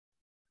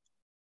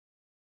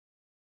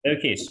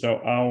Okay,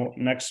 so our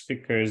next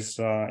speaker is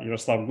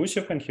Yaroslav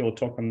Gusev, and he will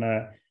talk on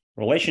the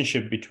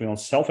relationship between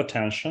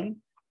self-attention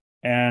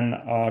and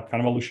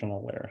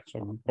convolutional layer.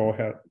 So go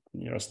ahead,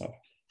 Yaroslav.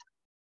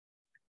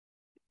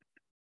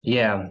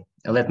 Yeah,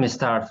 let me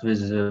start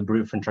with a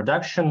brief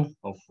introduction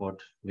of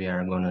what we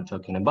are going to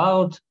talking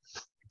about.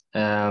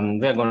 We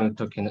are going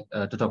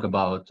to talk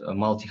about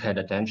multi-head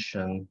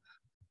attention,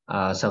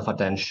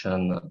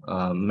 self-attention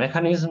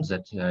mechanisms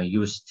that are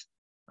used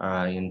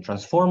in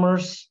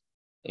transformers,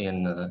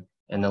 in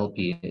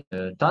NLP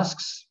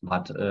tasks,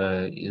 but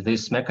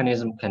this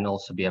mechanism can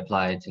also be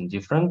applied in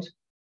different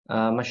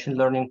machine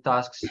learning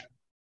tasks,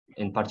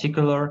 in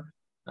particular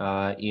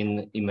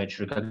in image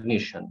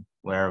recognition,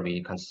 where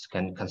we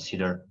can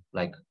consider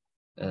like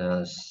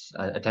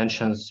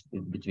attentions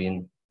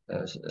between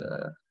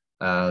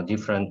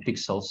different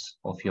pixels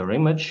of your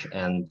image.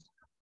 And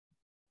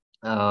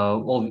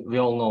we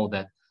all know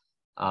that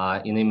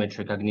in image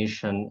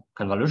recognition,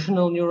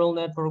 convolutional neural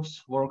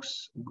networks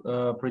works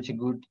pretty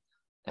good.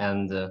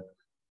 And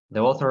the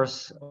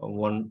authors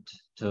want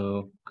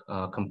to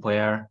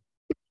compare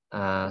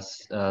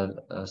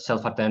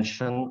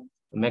self-attention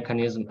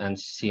mechanism and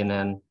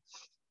CNN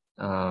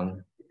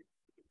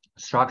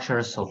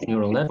structures of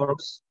neural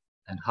networks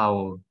and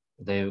how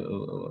they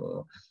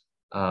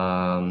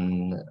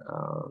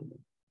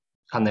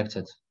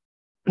connected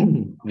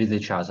with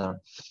each other.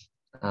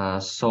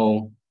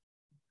 So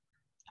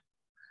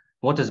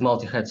what is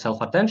multi-head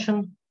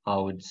self-attention?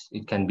 How it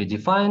can be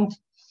defined?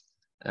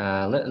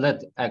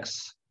 Let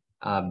X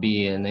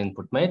be an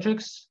input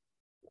matrix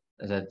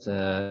that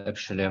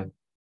actually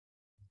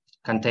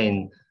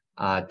contain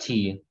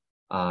T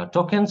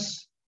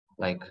tokens,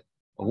 like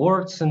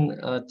words in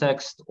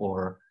text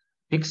or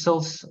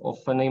pixels of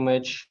an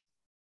image,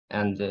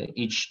 and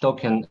each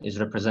token is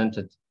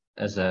represented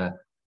as a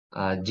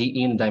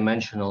d-in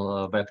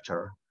dimensional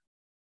vector.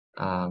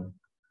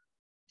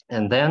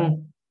 And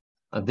then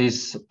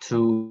these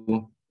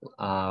two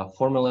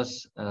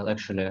formulas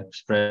actually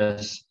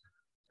express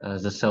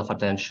the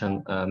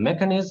self-attention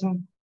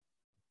mechanism,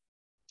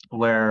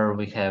 where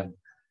we have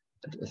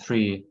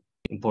three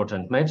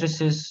important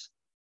matrices,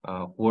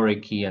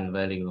 query, key, and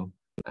value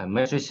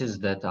matrices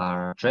that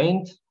are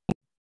trained.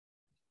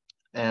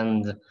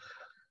 And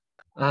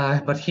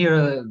but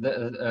here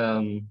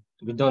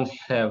we don't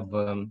have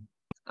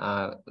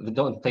we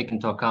don't take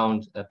into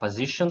account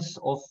positions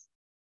of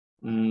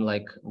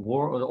like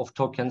of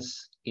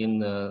tokens in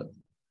the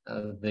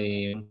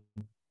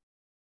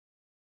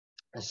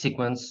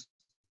sequence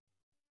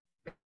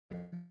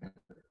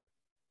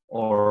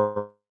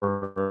or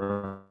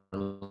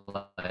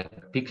like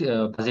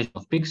position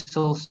of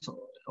pixels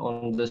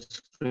on the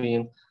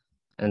screen,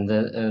 and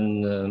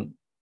then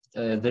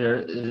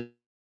there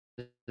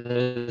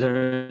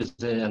is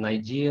an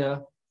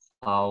idea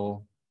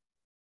how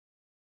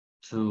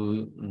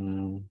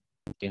to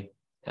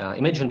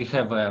imagine we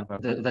have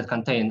that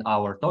contain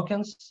our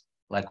tokens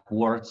like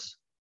words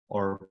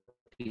or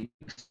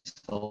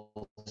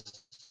pixels,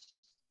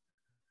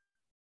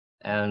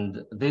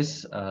 and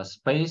this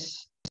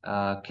space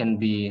can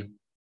be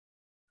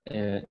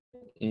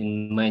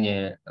in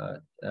many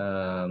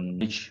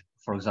which,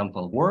 for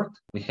example, word,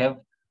 we have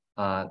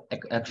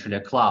actually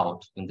a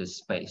cloud in this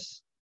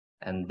space,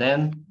 and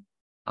then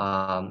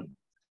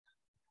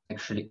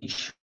actually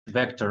each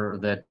vector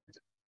that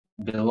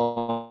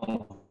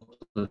belongs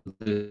to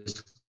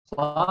this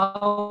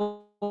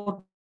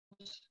cloud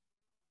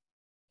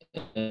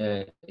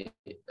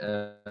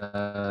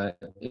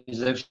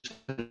is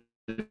actually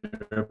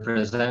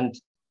represent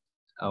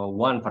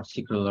one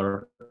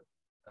particular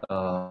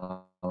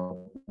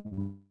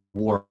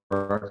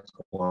word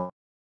or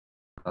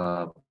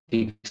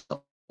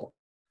pixel,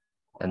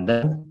 and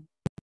then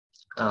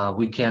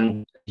we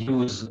can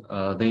use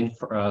the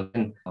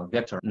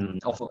vector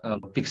of a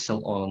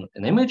pixel on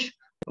an image.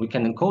 We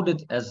can encode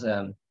it as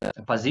a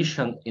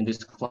position in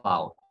this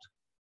cloud.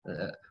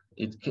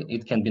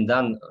 It can be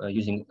done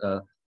using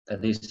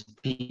this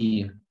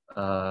P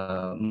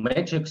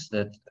matrix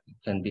that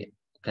can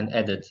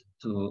add it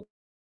to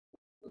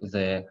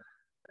the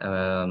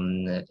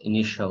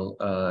initial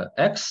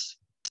X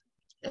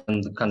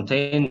and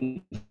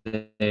contain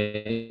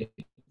the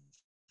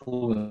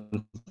full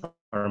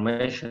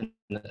information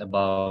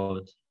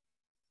about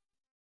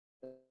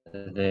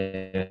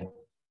the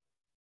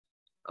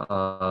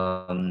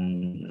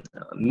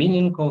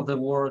meaning of the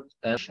word.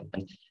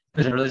 And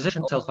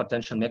generalization of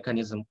self-attention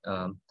mechanism,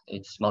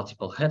 it's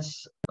multiple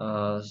heads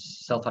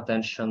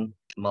self-attention,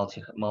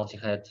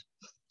 multi-head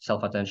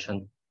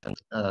self-attention.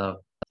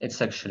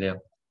 It's actually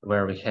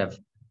where we have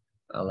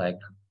like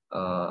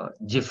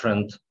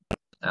different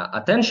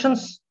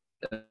attentions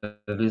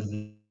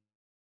with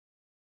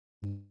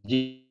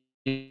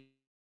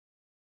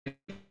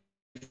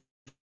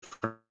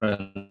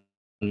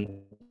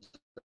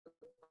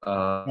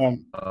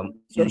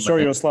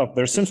sorry, Yaroslav,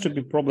 there seems to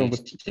be a problem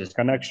with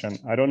connection.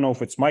 I don't know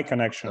if it's my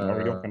connection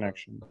or your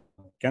connection.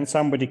 Can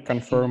somebody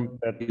confirm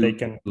that they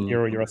can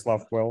hear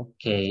Yaroslav well?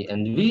 K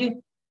and V.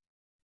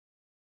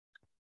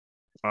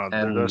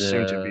 There does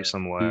seem to be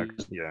some lag.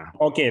 Yeah.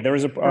 Okay, there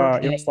is a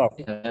Yaroslav.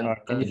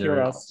 Can you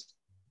hear us?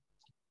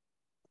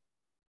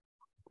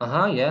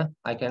 Yeah,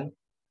 I can.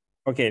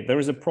 Okay, there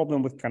is a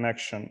problem with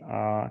connection.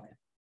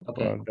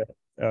 Okay.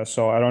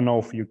 So I don't know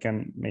if you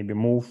can maybe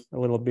move a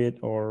little bit,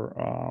 or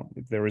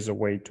if there is a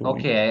way to.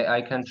 Okay,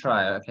 I can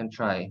try. I can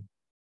try.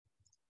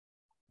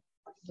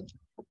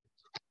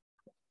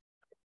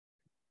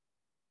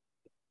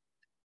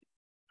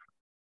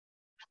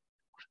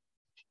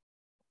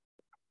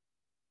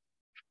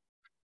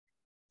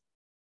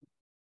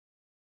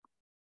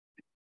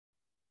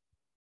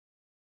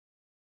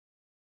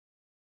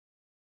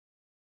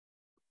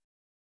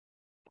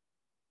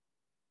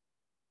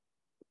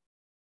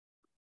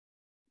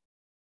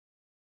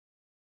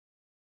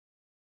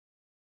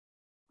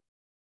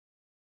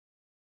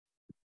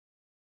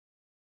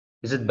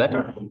 Is it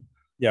better?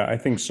 Yeah, I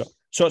think so.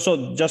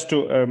 So just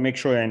to make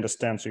sure I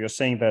understand, so you're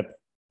saying that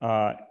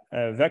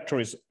a vector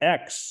is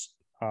X,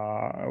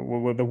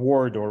 with the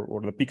word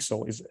or the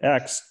pixel is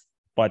X,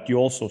 but you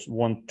also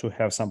want to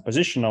have some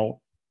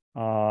positional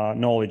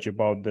knowledge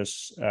about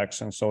this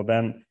X, and so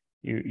then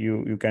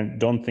you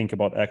don't think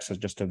about X as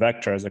just a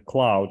vector, as a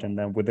cloud, and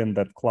then within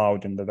that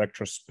cloud in the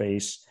vector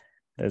space,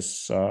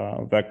 this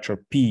vector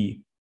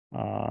P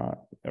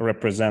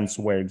represents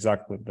where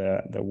exactly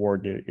the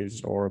word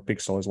is or a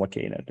pixel is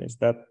located. Is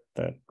that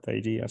the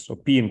idea? So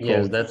P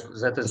encodes.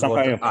 Yes, that is some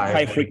what kind of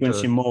high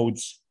frequency to...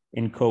 modes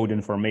encode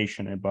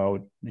information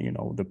about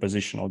the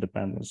positional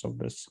dependence of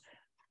this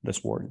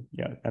word.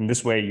 Yeah, and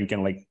this way you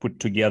can like put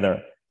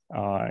together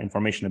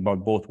information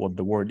about both what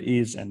the word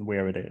is and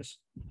where it is,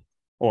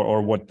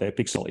 or what the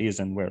pixel is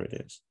and where it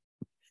is.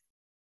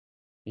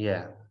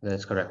 Yeah,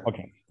 that's correct.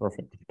 Okay,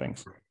 perfect.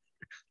 Thanks.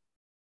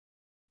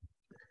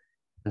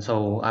 And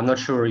so I'm not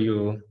sure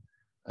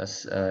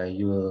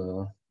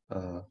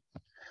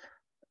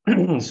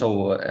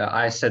so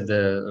I said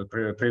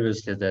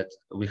previously that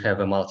we have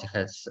a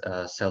multi-head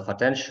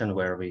self-attention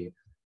where we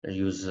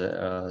use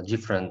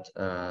different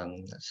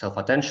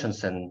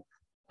self-attentions and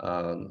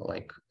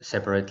like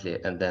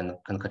separately, and then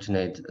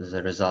concatenate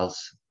the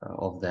results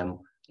of them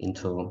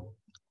into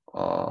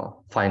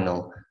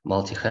final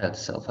multi-head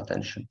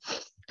self-attention.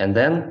 And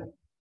then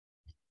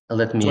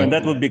let me... So, and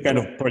that would be kind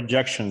of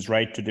projections,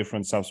 right, to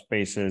different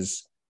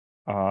subspaces,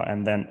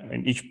 and then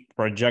in each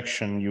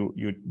projection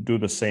you do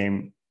the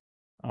same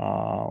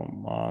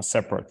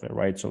separately,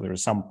 right? So there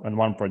is some in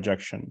one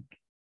projection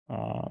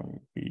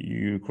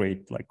you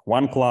create like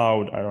one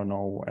cloud, I don't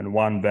know, and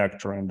one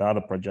vector, and the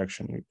other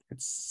projection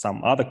it's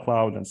some other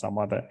cloud and some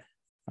other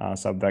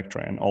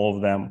subvector, and all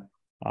of them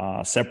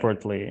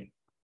separately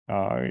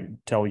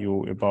tell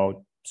you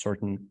about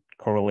certain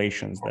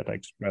correlations that are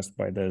expressed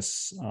by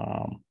this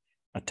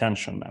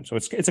attention map. So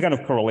it's a kind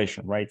of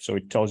correlation, right? So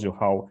it tells you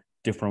how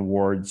different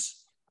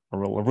words are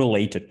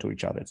related to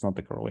each other. It's not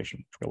the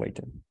correlation, it's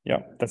related.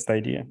 Yeah, that's the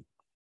idea.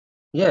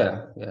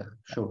 Yeah,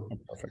 sure.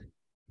 Perfect.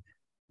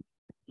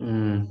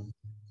 And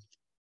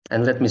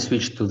let me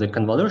switch to the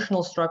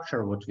convolutional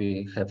structure. What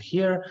we have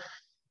here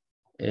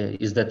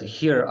is that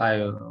here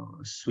I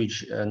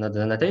switch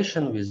the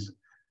notation with,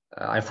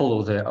 I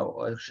follow the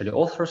actually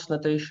author's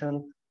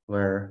notation,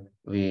 where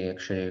we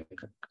actually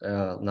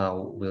now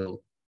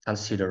will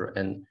consider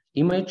an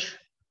image,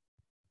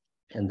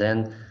 and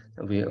then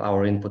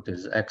our input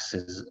is X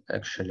is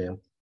actually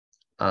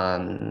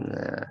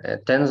a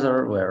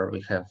tensor where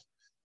we have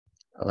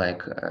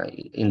like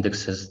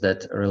indexes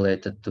that are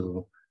related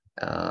to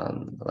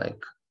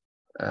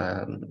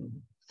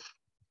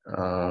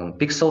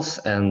pixels,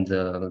 and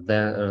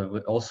then we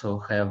also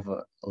have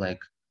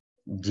like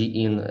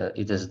d in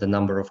it is the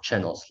number of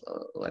channels.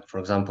 Like for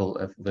example,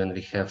 when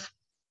we have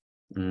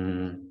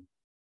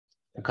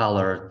a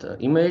colored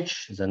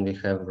image, then we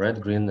have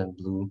red, green, and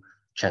blue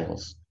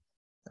channels.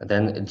 And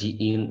then d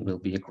in will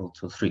be equal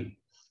to 3.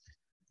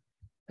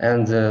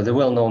 And the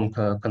well-known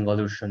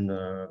convolution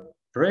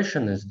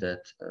operation is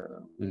that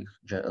we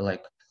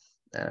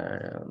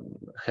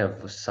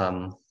have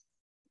some,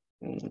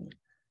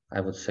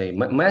 I would say,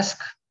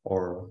 mask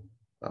or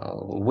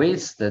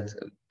weights that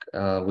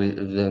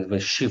we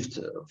shift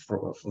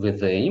with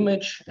the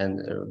image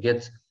and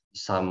get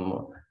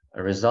some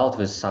result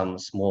with some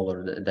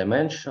smaller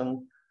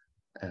dimension.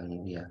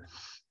 And yeah,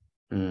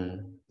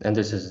 and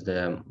this is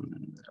the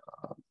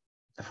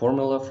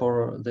formula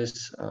for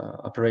this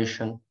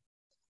operation,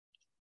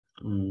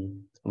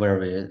 where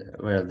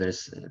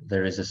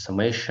there is a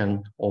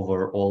summation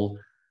over all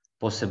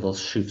possible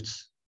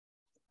shifts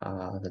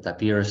that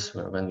appears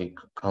when we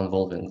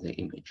convolving the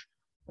image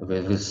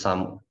with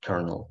some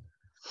kernel.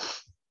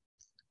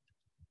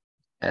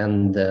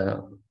 And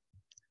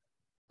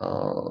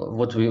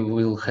what we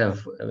will have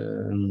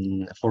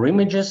for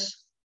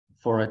images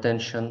for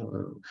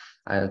attention,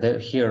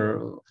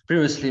 here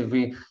previously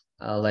we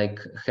like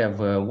have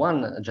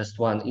just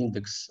one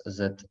index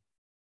that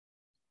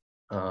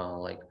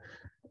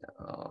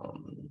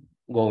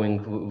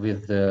going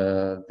with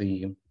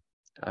the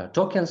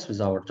tokens,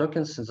 with our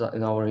tokens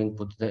in our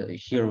input.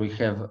 Here we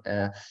have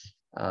a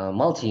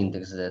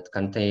multi-index that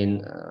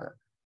contain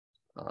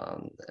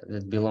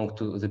that belong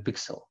to the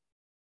pixel,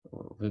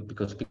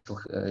 because pixel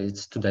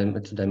it's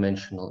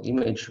two-dimensional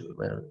image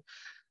where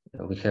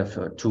we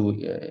have two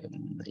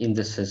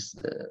indices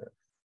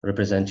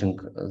representing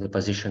the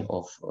position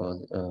of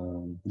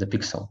the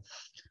pixel.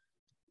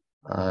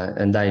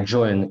 And I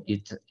join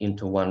it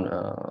into one,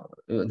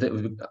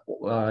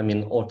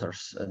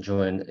 authors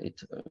join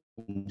it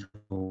into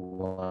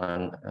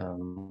one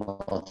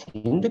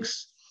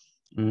multi-index.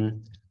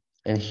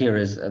 And here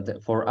is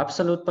for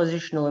absolute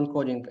positional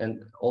encoding,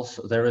 and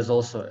also there is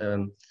also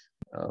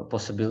a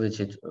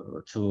possibility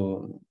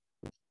to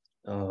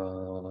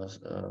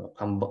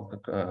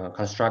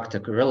construct a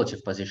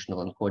relative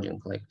positional encoding,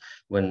 like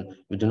when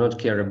we do not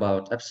care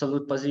about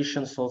absolute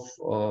positions of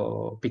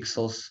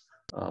pixels,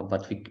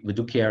 but we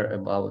do care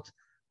about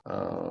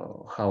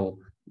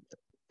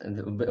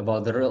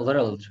about the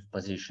relative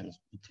positions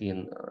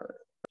between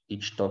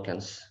each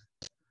tokens.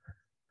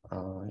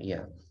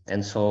 Yeah,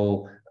 and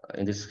so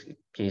in this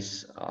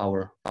case,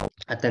 our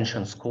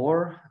attention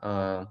score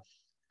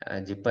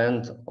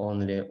depend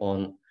only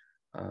on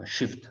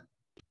shift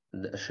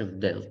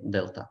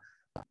delta,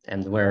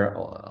 and where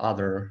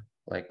other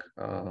like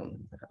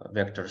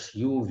vectors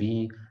u,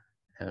 v,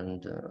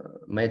 and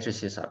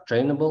matrices are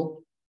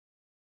trainable.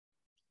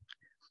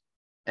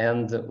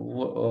 And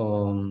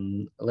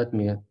let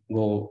me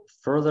go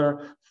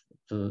further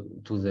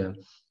to the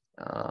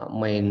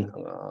main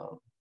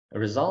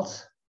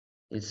results.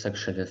 It's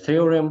actually a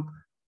theorem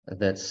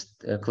that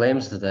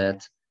claims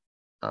that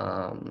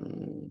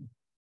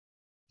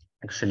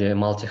actually a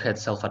multi-head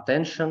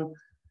self-attention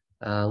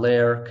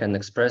layer can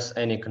express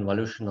any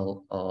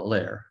convolutional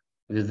layer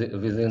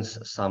within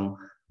some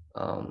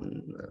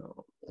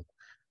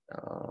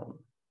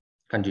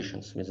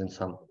conditions, within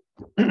some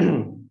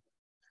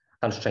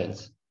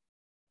constraints,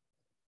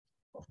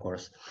 of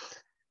course.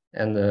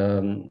 And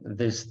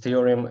this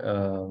theorem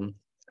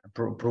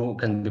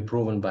can be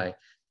proven by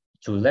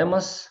two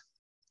lemmas.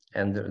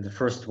 And the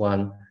first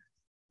one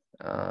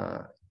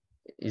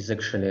is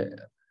actually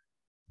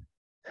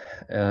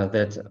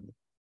that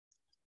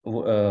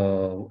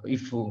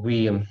if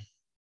we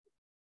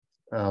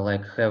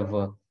like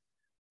have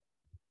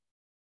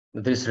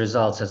these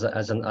results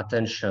as an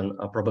attention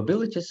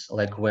probabilities,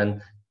 like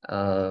when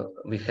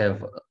we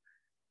have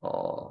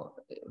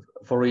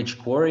for each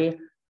query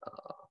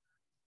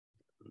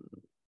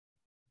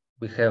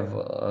we have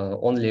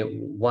only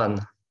one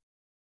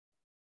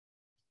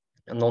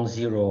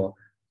non-zero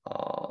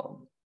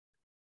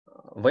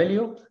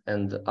value,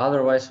 and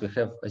otherwise we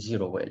have a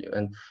zero value.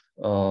 And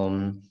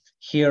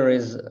here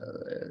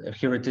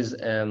it is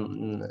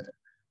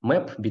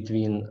map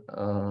between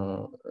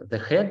the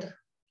head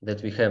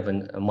that we have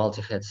in a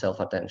multi-head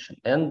self-attention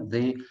and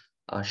the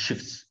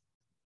shifts.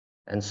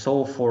 And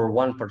so for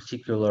one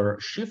particular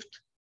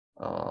shift,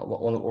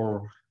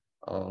 for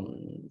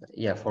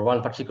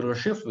one particular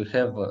shift, we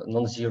have a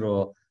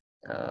non-zero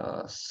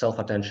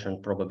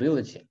self-attention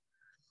probability.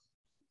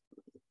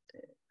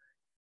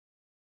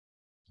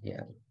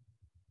 Yeah.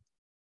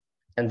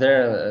 And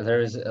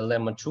there is a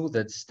lemma 2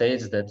 that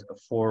states that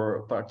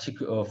for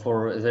particular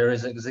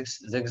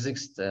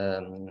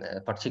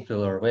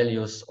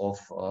values of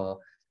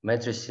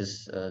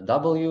matrices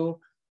W,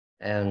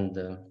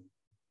 and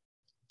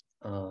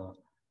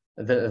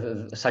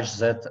such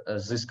that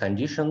this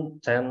condition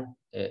 10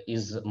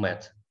 is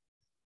met.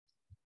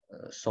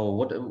 So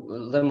what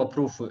lemma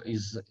proof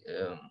is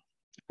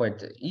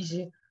quite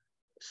easy.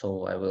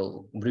 So I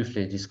will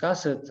briefly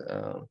discuss it.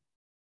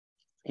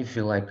 If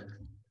you like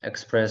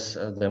express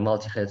the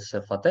multi-head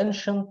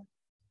self-attention,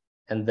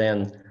 and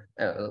then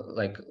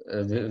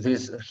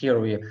this here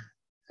we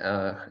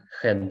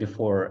had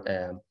before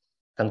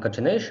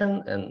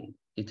concatenation, and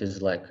it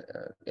is like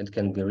it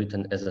can be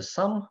written as a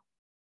sum,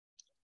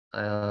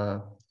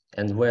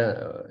 and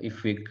where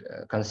if we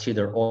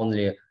consider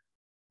only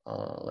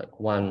like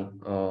one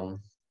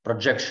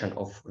projection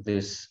of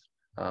this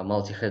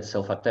multi-head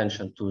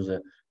self-attention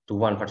to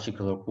one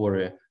particular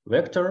query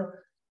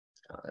vector,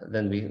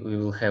 then we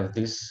will have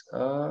this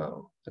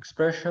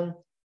expression,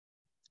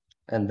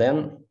 and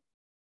then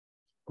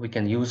we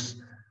can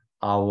use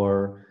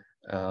our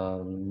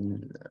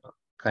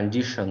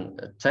condition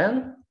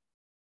 10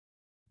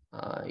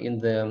 in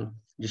the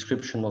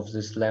description of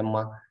this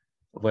lemma,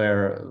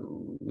 where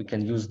we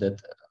can use that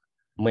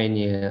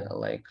many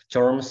like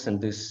terms in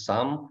this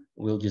sum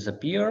will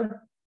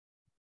disappear,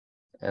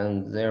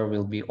 and there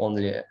will be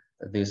only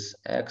this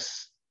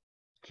x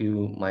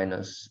q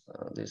minus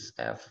this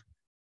f,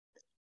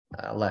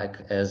 like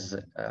as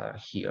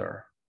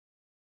here.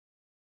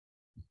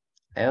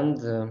 And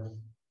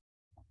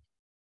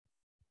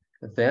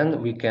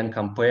then we can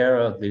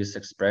compare this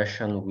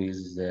expression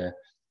with the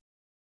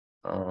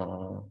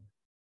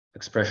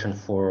expression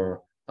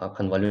for a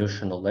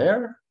convolutional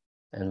layer,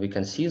 and we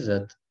can see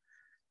that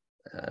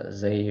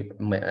they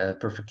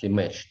perfectly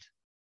matched.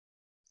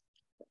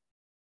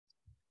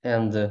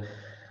 And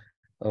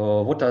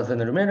what are the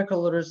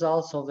numerical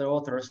results of the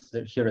authors?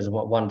 Here is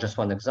just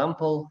one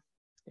example.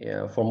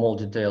 For more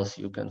details,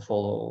 you can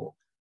follow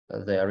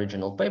the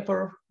original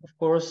paper, of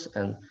course.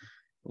 And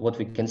what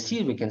we can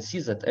see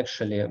that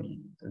actually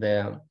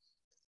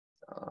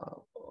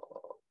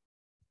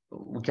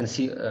we can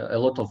see a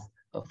lot of,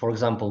 for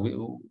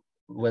example,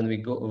 when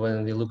we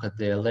look at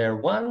the layer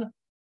 1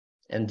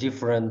 and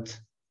different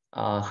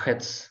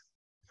heads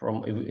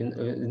from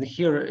in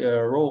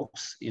here,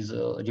 rows is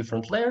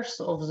different layers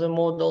of the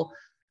model,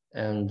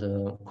 and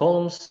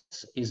columns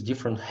is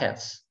different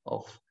heads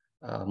of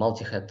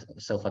multi-head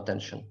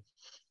self-attention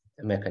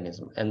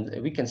mechanism.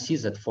 And we can see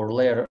that for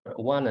layer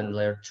 1 and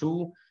layer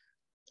 2,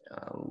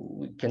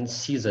 we can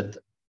see that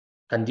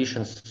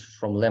conditions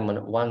from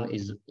lemma 1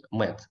 is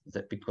met,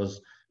 that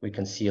because we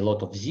can see a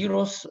lot of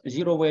zero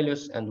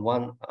values and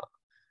one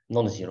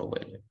non-zero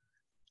value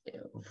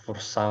for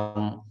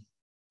some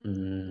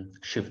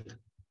shift.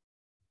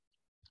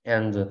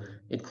 And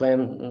it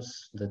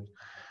claims that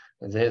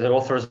the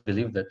authors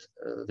believe that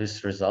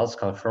these results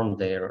confirm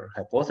their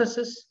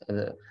hypothesis,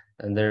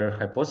 and their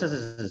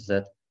hypothesis is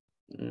that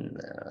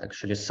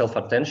actually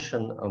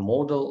self-attention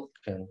model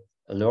can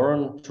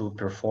learn to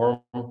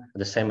perform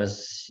the same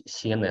as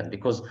CNN,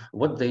 because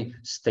what they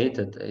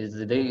stated is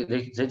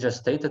they just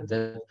stated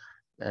that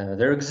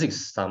there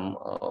exists some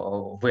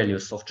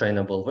values of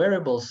trainable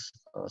variables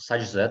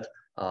such that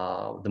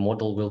the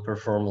model will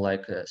perform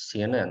like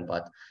CNN,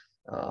 but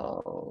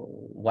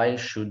why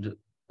should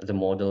the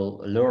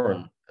model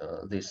learn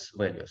these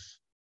values?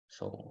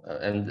 So,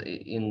 and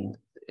in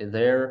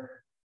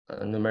their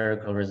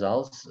numerical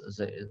results,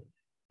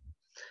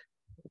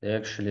 they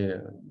actually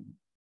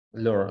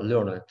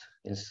learn it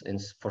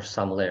for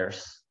some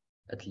layers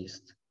at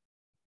least.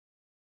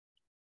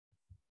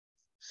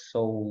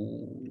 So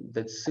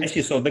that's it. I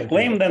see. So the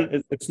claim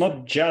then, it's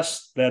not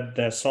just that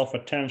the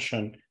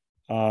self-attention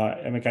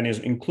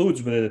mechanism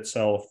includes within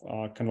itself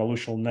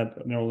convolutional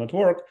neural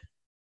network,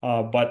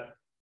 but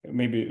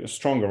maybe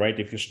stronger, right?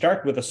 If you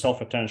start with a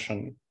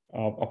self-attention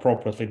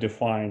appropriately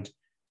defined,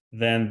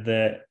 then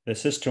the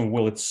system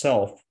will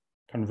itself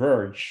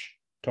converge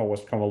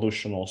towards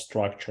convolutional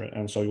structure.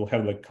 And so you'll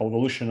have the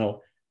convolutional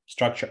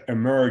structure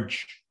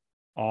emerge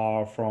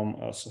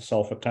from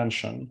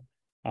self-attention.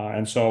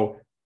 And so,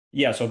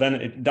 yeah, so then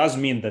it does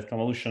mean that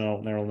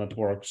convolutional neural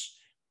networks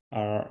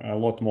are a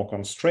lot more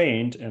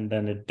constrained, and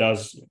then it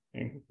does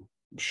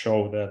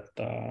show that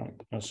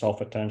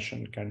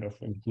self-attention kind of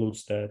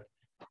includes that.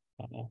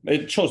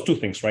 It shows two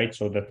things, right?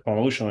 So that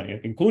convolution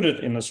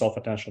included in the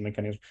self-attention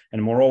mechanism,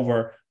 and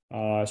moreover,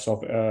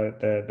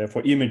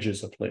 for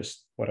images at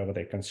least, whatever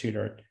they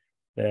considered,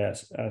 the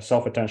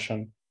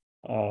self-attention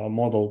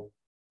model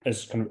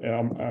is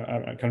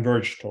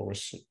converged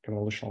towards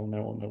convolutional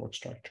neural network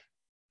structure.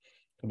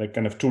 So there are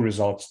kind of two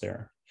results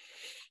there.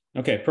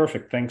 Okay,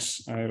 perfect.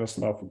 Thanks,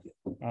 Yaroslav.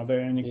 Are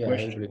there any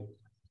questions?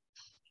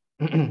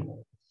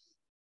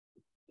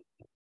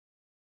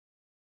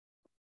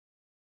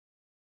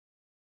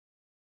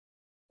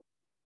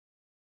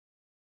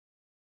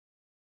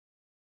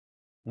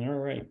 All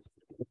right.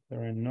 If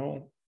there are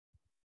no.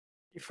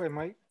 If I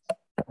might.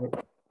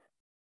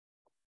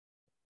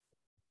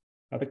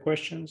 Other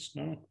questions?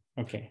 No?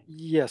 Okay.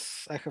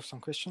 Yes, I have some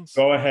questions.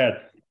 Go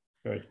ahead.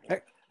 Good.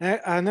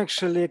 And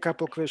actually a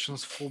couple of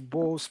questions for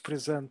both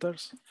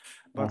presenters.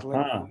 But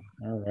all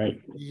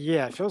right.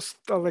 Yeah, first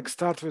I'll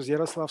start with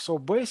Yaroslav. So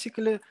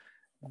basically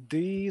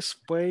this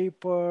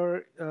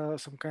paper,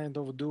 some kind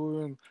of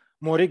doing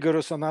more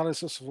rigorous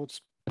analysis,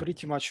 was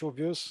pretty much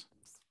obvious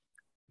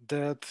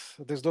that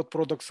this dot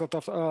product set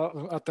of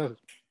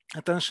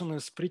attention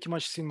is pretty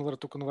much similar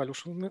to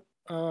convolutional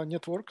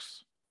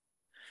networks.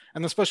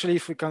 And especially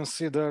if we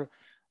consider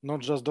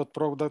not just dot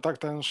product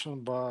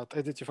attention, but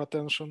additive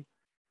attention.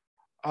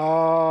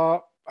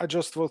 I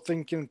just was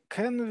thinking,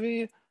 can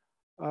we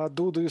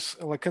do this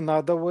like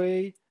another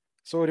way?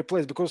 So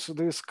replace, because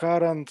this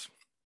current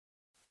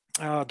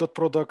dot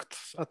product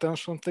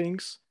attention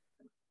things,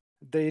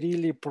 they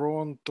really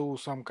prone to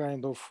some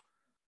kind of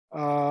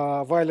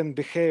violent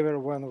behavior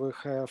when we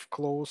have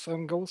close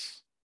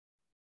angles,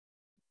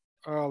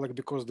 like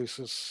because this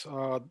is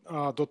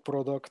dot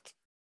product.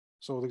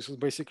 So this is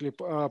basically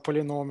a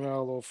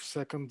polynomial of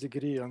second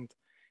degree, and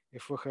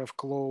if we have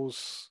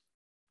close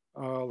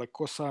like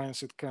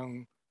cosines, it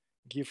can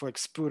give like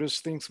spurious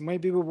things.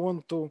 Maybe we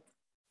want to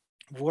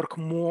work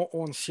more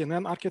on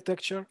CNN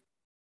architecture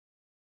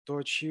to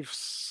achieve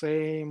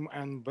same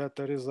and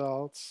better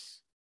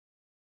results,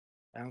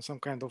 and some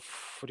kind of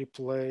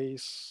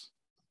replace.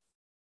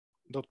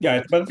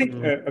 Yeah, but I think,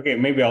 okay,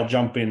 maybe I'll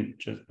jump in.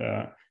 Just,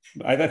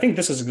 I think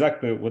this is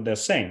exactly what they're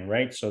saying,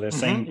 right? So they're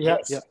saying,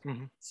 yes,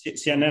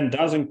 CNN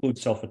does include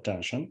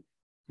self-attention,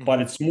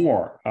 but it's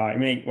more. I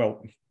mean,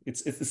 well,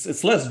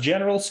 it's less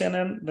general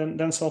CNN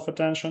than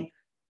self-attention,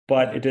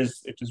 but it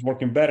is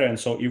working better, and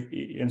so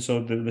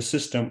the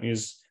system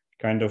is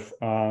kind of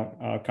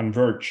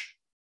converge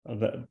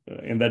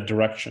in that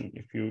direction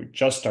if you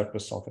just start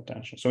with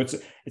self-attention. So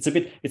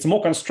it's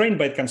more constrained,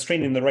 but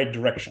constrained in the right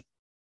direction.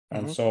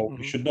 And so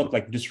you should not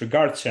like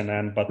disregard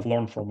CNN, but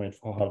learn from it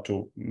for how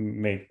to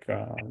make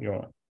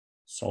your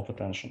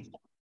self-attention.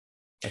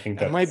 I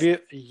think and that's maybe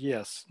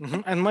yes,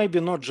 and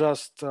maybe not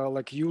just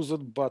like use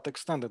it but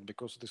extend it,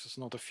 because this is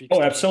not a fixed.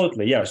 Oh,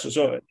 absolutely, yeah.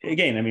 So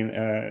again, I mean,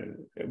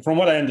 from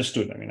what I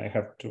understood, I mean, I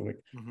have to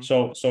like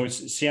so it's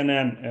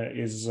CNN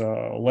is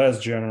less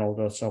general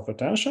than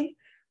self-attention.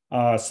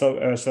 So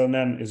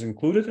CNN is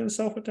included in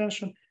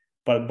self-attention,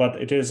 but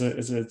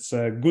it's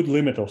a good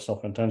limit of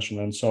self-attention,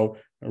 and so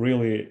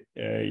really,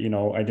 you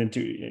know,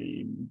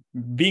 identity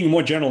being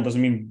more general doesn't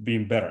mean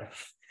being better,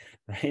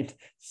 right?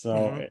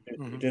 So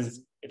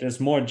it is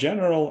more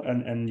general,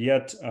 and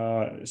yet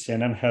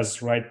CNN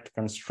has right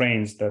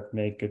constraints that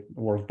make it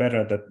work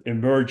better, that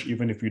emerge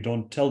even if you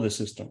don't tell the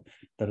system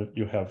that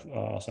you have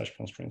such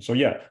constraints. So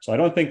yeah, so I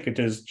don't think it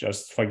is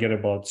just forget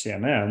about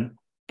CNN,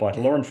 but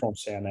learn from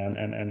CNN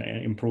and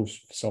improve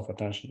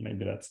self-attention.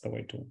 Maybe that's the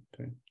way to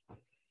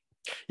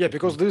yeah,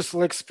 because this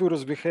like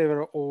spurious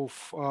behavior of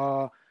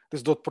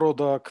this dot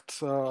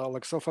product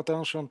like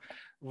self-attention,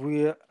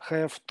 we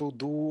have to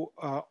do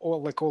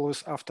like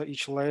always after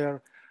each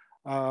layer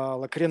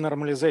like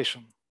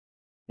renormalization.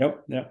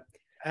 Yep. Yeah.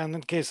 And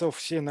in case of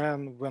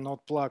CNN, we're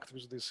not plugged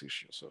with this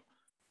issue. So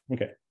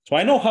okay. So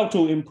I know how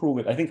to improve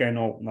it. I think I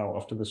know now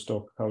after this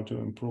talk how to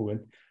improve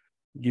it.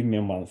 Give me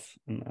a month.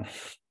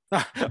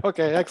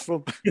 okay,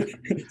 excellent.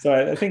 So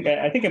I think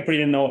I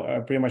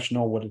pretty much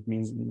know what it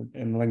means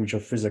in the language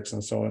of physics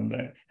and so on.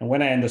 And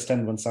when I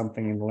understand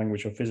something in the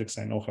language of physics,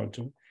 I know how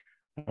to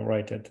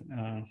write it.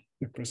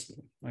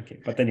 Okay,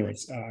 but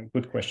anyways,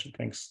 good question.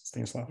 Thanks,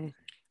 Stanislav.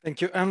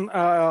 Thank you. And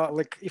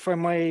like, if I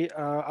may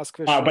ask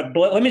a question.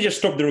 But let me just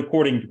stop the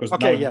recording because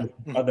okay, now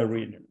yeah. other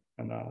reader.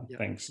 And yeah.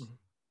 Thanks.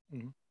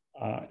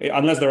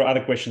 Unless there are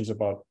other questions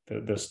about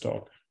this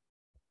talk.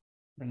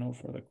 No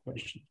further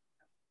questions.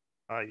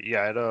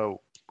 Yeah, I had a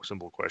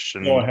simple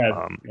question. Go ahead.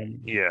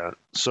 Yeah,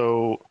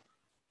 so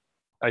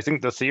I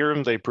think the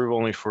theorem they prove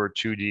only for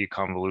 2D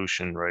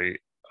convolution, right?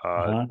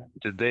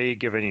 Did they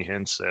give any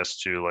hints as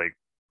to like,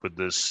 would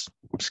this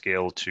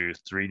scale to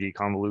 3D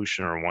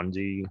convolution or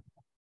 1D?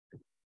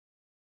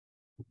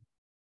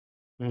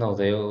 No,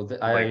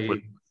 I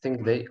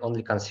think they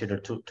only consider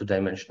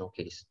two-dimensional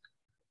case.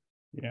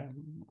 Yeah,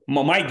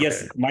 my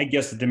guess,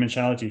 the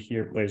dimensionality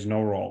here plays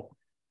no role.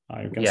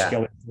 You can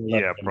scale it.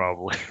 Yeah,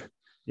 probably.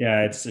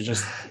 Yeah, it's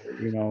just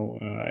you know,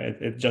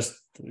 it just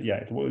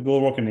it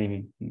will work in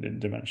any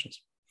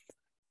dimensions.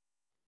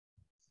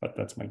 But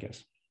that's my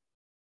guess.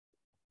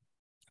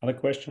 Other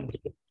questions?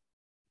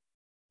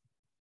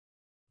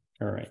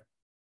 All right.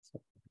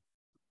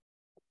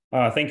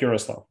 Thank you,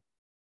 Yaroslav.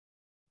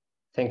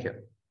 Thank you.